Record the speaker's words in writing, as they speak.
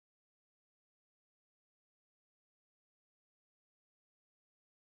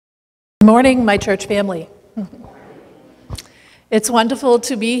Good morning, my church family. It's wonderful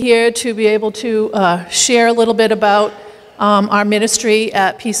to be here to be able to share a little bit about our ministry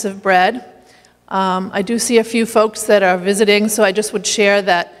at Piece of Bread. I do see a few folks that are visiting, so I just would share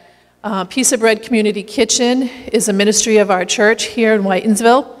that Piece of Bread Community Kitchen is a ministry of our church here in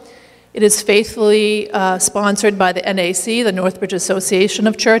Whitensville. It is faithfully sponsored by the NAC, the Northbridge Association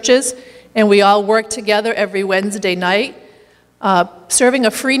of Churches, and we all work together every Wednesday night, serving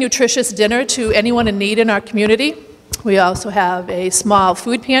a free nutritious dinner to anyone in need in our community. We also have a small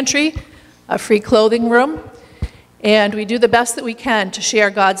food pantry, a free clothing room, and we do the best that we can to share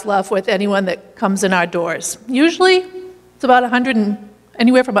God's love with anyone that comes in our doors. Usually, it's about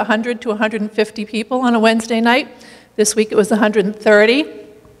anywhere from 100 to 150 people on a Wednesday night. This week it was 130.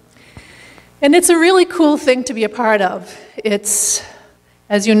 And it's a really cool thing to be a part of. It's,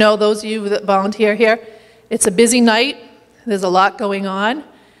 as you know, those of you that volunteer here, it's a busy night. There's a lot going on.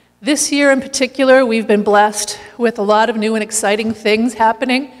 This year in particular, we've been blessed with a lot of new and exciting things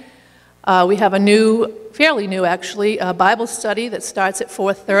happening. We have a new, fairly new actually, Bible study that starts at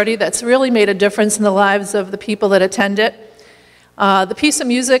 4:30 that's really made a difference in the lives of the people that attend it. The Piece of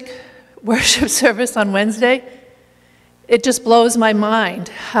Music worship service on Wednesday, it just blows my mind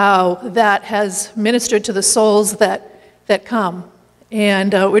how that has ministered to the souls that come.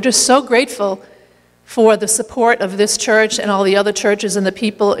 And we're just so grateful for the support of this church and all the other churches and the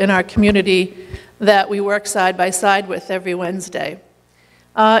people in our community that we work side by side with every Wednesday.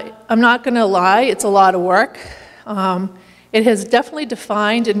 I'm not going to lie, it's a lot of work. It has definitely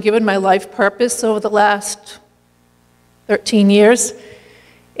defined and given my life purpose over the last 13 years.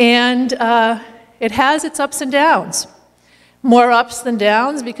 And it has its ups and downs. More ups than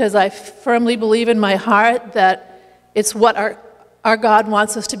downs because I firmly believe in my heart that it's what our God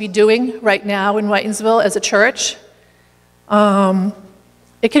wants us to be doing right now in Whitensville as a church.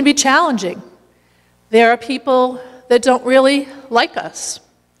 It can be challenging. There are people that don't really like us.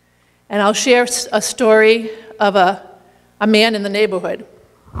 And I'll share a story of a man in the neighborhood.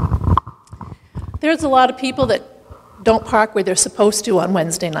 There's a lot of people that don't park where they're supposed to on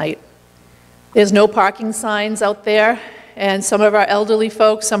Wednesday night. There's no parking signs out there, and some of our elderly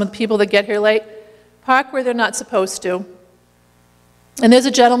folks, some of the people that get here late, park where they're not supposed to. And there's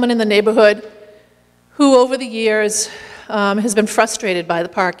a gentleman in the neighborhood who over the years has been frustrated by the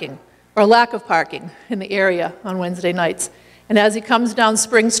parking, or lack of parking in the area on Wednesday nights. And as he comes down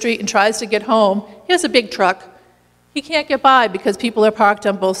Spring Street and tries to get home, he has a big truck. He can't get by because people are parked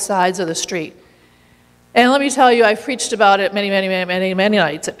on both sides of the street. And let me tell you, I've preached about it many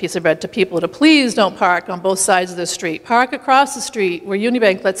nights at Piece of Bread to people to please don't park on both sides of the street. Park across the street where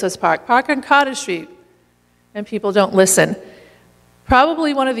Unibank lets us park. Park on Cottage Street. And people don't listen.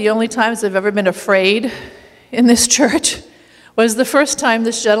 Probably one of the only times I've ever been afraid in this church was the first time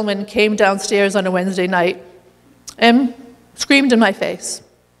this gentleman came downstairs on a Wednesday night and screamed in my face,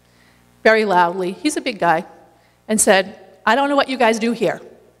 very loudly. He's a big guy, and said, "I don't know what you guys do here.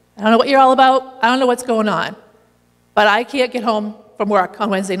 I don't know what you're all about. I don't know what's going on. But I can't get home from work on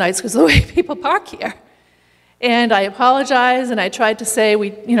Wednesday nights because of the way people park here." And I apologized, and I tried to say,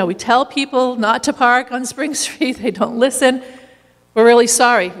 we tell people not to park on Spring Street. They don't listen. We're really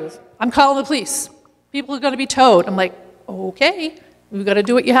sorry. He goes, "I'm calling the police. People are going to be towed." I'm like, okay, we've got to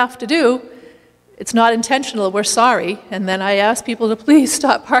do what you have to do. It's not intentional. We're sorry. And then I asked people to please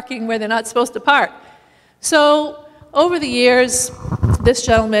stop parking where they're not supposed to park. So over the years, this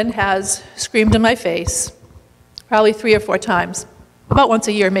gentleman has screamed in my face probably 3 or 4 times. About once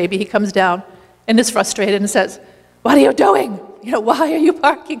a year, maybe, he comes down and is frustrated and says, "What are you doing? Why are you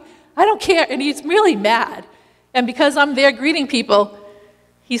parking? I don't care." And he's really mad. And because I'm there greeting people,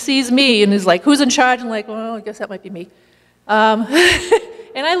 he sees me and is like, "Who's in charge?" And I'm like, "Well, I guess that might be me."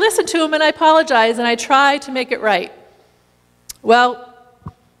 And I listen to him and I apologize and I try to make it right. Well,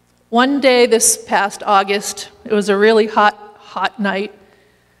 one day this past August, it was a really hot night.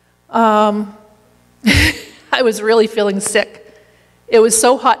 I was really feeling sick. It was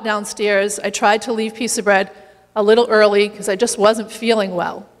so hot downstairs. I tried to leave Piece of Bread a little early because I just wasn't feeling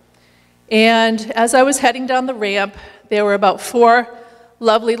well. And as I was heading down the ramp, there were about 4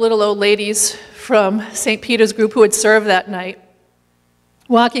 lovely little old ladies from St. Peter's group who had served that night,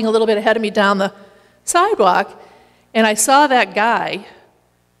 walking a little bit ahead of me down the sidewalk, and I saw that guy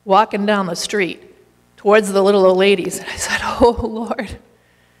walking down the street towards the little old ladies, and I said, "Oh, Lord."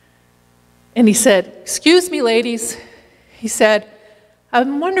 And he said, "Excuse me, ladies." He said,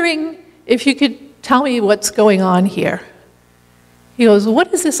 "I'm wondering if you could tell me what's going on here." He goes,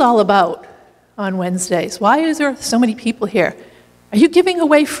 "What is this all about on Wednesdays? Why is there so many people here? Are you giving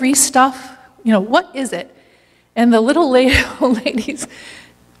away free stuff? What is it?" And the little ladies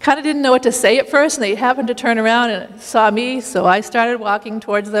kind of didn't know what to say at first, and they happened to turn around and saw me, so I started walking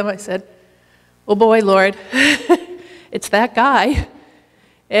towards them. I said, "Oh boy, Lord, it's that guy."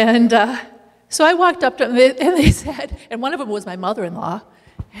 And so I walked up to them, and they said, and one of them was my mother-in-law.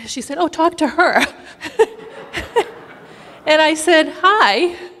 She said, "Oh, talk to her." And I said,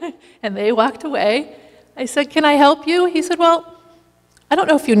 "Hi," and they walked away. I said, "Can I help you?" He said, "Well, I don't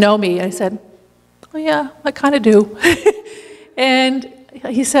know if you know me." I said, "Oh yeah, I kind of do." And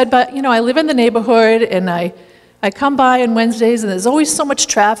he said, "But I live in the neighborhood, and I come by on Wednesdays, and there's always so much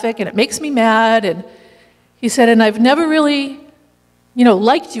traffic, and it makes me mad." And he said, "And I've never really,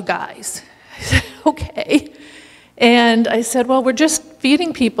 liked you guys." I said, "Okay." And I said, "Well, we're just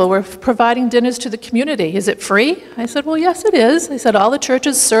feeding people. We're providing dinners to the community. Is it free?" I said, "Well, yes, it is." I said, "All the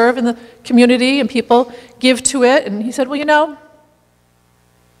churches serve in the community, and people give to it." And he said, "Well,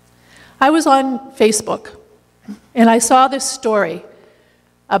 I was on Facebook, and I saw this story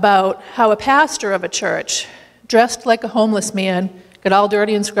about how a pastor of a church, dressed like a homeless man, got all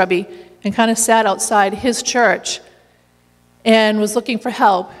dirty and scrubby, and kind of sat outside his church and was looking for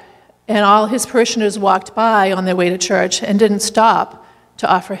help. And all his parishioners walked by on their way to church and didn't stop to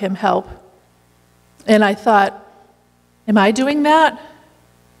offer him help. And I thought, am I doing that?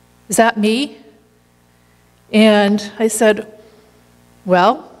 Is that me? And I said,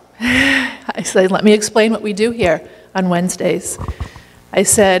 well, let me explain what we do here on Wednesdays. I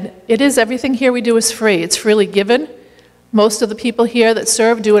said, it is everything here we do is free. It's freely given. Most of the people here that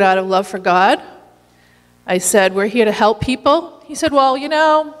serve do it out of love for God. I said, we're here to help people. He said, well,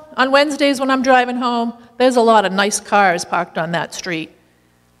 on Wednesdays when I'm driving home, there's a lot of nice cars parked on that street.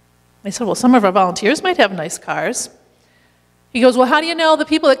 I said, well, some of our volunteers might have nice cars. He goes, well, how do you know the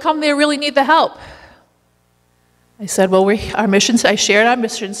people that come there really need the help? I said, well, I shared our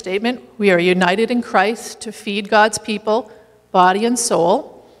mission statement. We are united in Christ to feed God's people, body and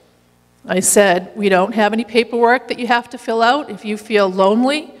soul. I said, we don't have any paperwork that you have to fill out. If you feel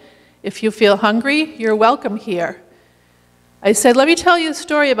lonely, if you feel hungry, you're welcome here. I said, let me tell you a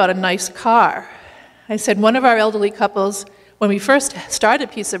story about a nice car. I said, one of our elderly couples, when we first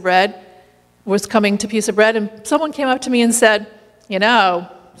started Piece of Bread, was coming to Piece of Bread, and someone came up to me and said,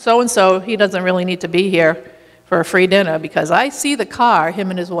 so-and-so, he doesn't really need to be here for a free dinner because I see the car him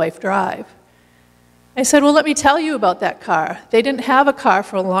and his wife drive. I said, well, let me tell you about that car. They didn't have a car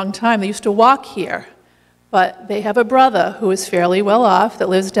for a long time. They used to walk here. But they have a brother who is fairly well off that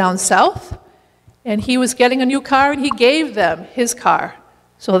lives down south, and he was getting a new car, and he gave them his car.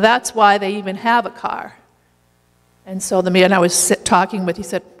 So that's why they even have a car. And so the man I was talking with, he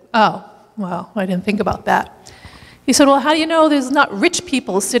said, oh, well, I didn't think about that. He said, well, how do you know there's not rich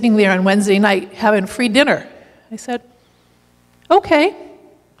people sitting there on Wednesday night having free dinner? I said, okay.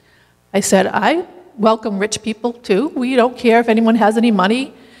 I said, I welcome rich people too. We don't care if anyone has any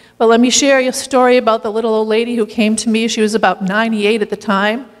money. But let me share a story about the little old lady who came to me. She was about 98 at the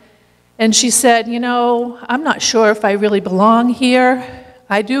time. And she said, I'm not sure if I really belong here.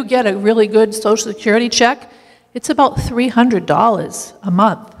 I do get a really good Social Security check. It's about $300 a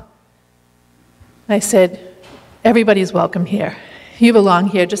month. I said, everybody's welcome here. You belong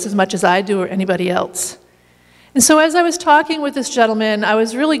here just as much as I do or anybody else. And so as I was talking with this gentleman, I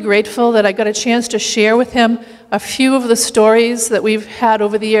was really grateful that I got a chance to share with him a few of the stories that we've had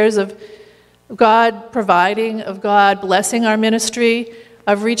over the years of God providing, of God blessing our ministry,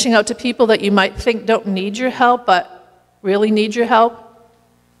 of reaching out to people that you might think don't need your help, but really need your help.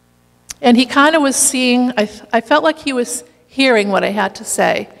 And he kind of was seeing, I felt like he was hearing what I had to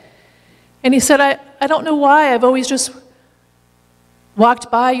say. And he said, I don't know why I've always just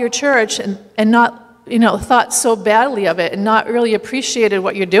walked by your church and not, thought so badly of it and not really appreciated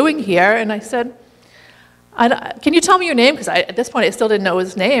what you're doing here. And I said, can you tell me your name? Because at this point I still didn't know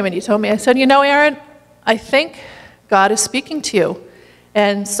his name. And he told me, I said, Aaron, I think God is speaking to you.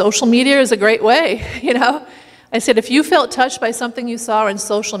 And social media is a great way, I said, if you felt touched by something you saw on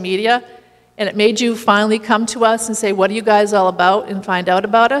social media and it made you finally come to us and say, what are you guys all about, and find out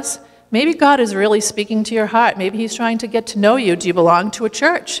about us, maybe God is really speaking to your heart. Maybe he's trying to get to know you. Do you belong to a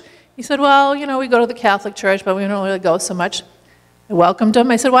church? He said, well, we go to the Catholic church, but we don't really go so much. I welcomed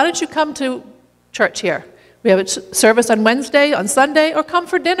him. I said, why don't you come to church here? We have a service on Wednesday, on Sunday, or come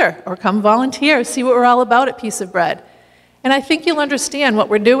for dinner, or come volunteer, see what we're all about at Piece of Bread. And I think you'll understand what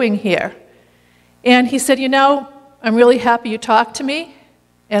we're doing here. And he said, I'm really happy you talked to me,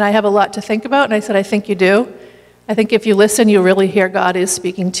 and I have a lot to think about. And I said, I think you do. I think if you listen, you'll really hear God is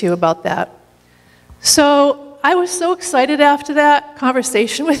speaking to you about that. So I was so excited after that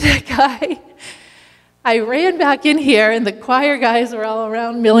conversation with that guy. I ran back in here, and the choir guys were all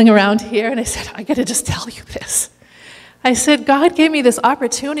around, milling around here, and I said, I got to just tell you this. I said, God gave me this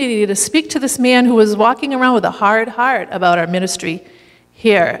opportunity to speak to this man who was walking around with a hard heart about our ministry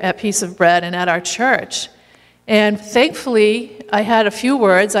here at Piece of Bread and at our church. And thankfully, I had a few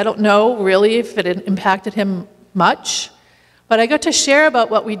words. I don't know really if it impacted him much, but I got to share about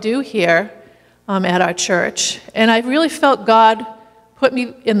what we do here at our church. And I really felt God put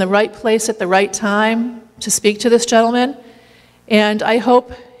me in the right place at the right time to speak to this gentleman. And I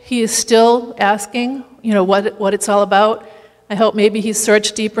hope he is still asking, what it's all about. I hope maybe he's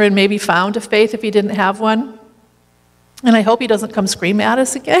searched deeper and maybe found a faith if he didn't have one. And I hope he doesn't come scream at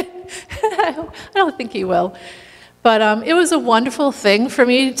us again. I don't think he will. But it was a wonderful thing for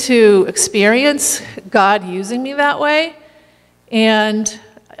me to experience God using me that way. And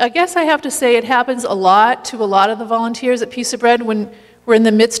I guess I have to say it happens a lot to a lot of the volunteers at Piece of Bread when we're in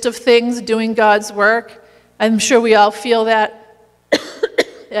the midst of things, doing God's work. I'm sure we all feel that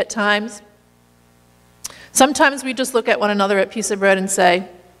at times. Sometimes we just look at one another at Piece of Bread and say,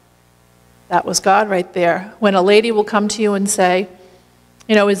 that was God right there. When a lady will come to you and say,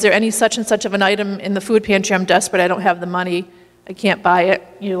 is there any such and such of an item in the food pantry? I'm desperate, I don't have the money, I can't buy it.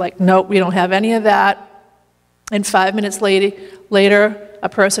 You're like, nope, we don't have any of that. And 5 minutes later, a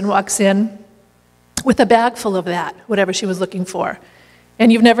person walks in with a bag full of that, whatever she was looking for.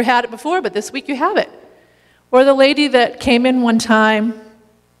 And you've never had it before, but this week you have it. Or the lady that came in one time,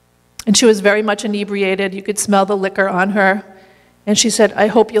 and she was very much inebriated. You could smell the liquor on her. And she said, I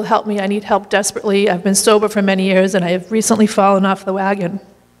hope you'll help me. I need help desperately. I've been sober for many years, and I have recently fallen off the wagon.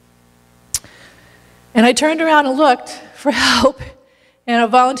 And I turned around and looked for help, and a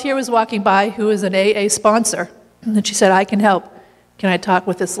volunteer was walking by who was an AA sponsor. And she said, I can help. Can I talk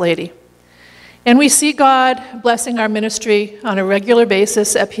with this lady? And we see God blessing our ministry on a regular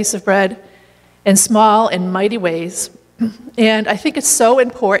basis at Piece of Bread in small and mighty ways. And I think it's so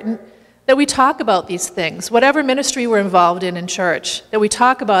important that we talk about these things, whatever ministry we're involved in church, that we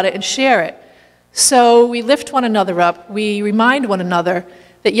talk about it and share it. So we lift one another up. We remind one another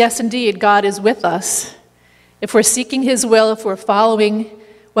that, yes, indeed, God is with us. If we're seeking His will, if we're following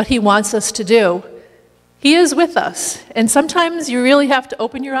what He wants us to do, He is with us. And sometimes you really have to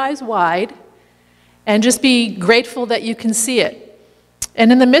open your eyes wide and just be grateful that you can see it.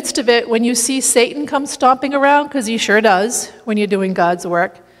 And in the midst of it, when you see Satan come stomping around, because he sure does when you're doing God's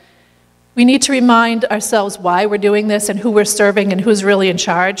work, we need to remind ourselves why we're doing this and who we're serving and who's really in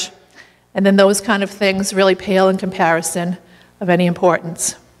charge. And then those kind of things really pale in comparison of any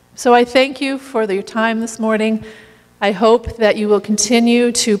importance. So I thank you for your time this morning. I hope that you will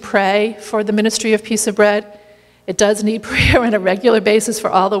continue to pray for the ministry of Piece of Bread. It does need prayer on a regular basis for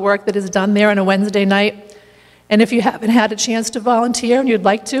all the work that is done there on a Wednesday night. And if you haven't had a chance to volunteer and you'd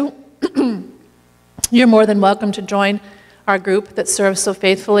like to, you're more than welcome to join our group that serves so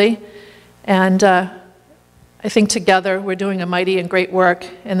faithfully. And I think together we're doing a mighty and great work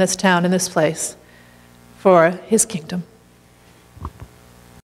in this town, in this place, for His kingdom.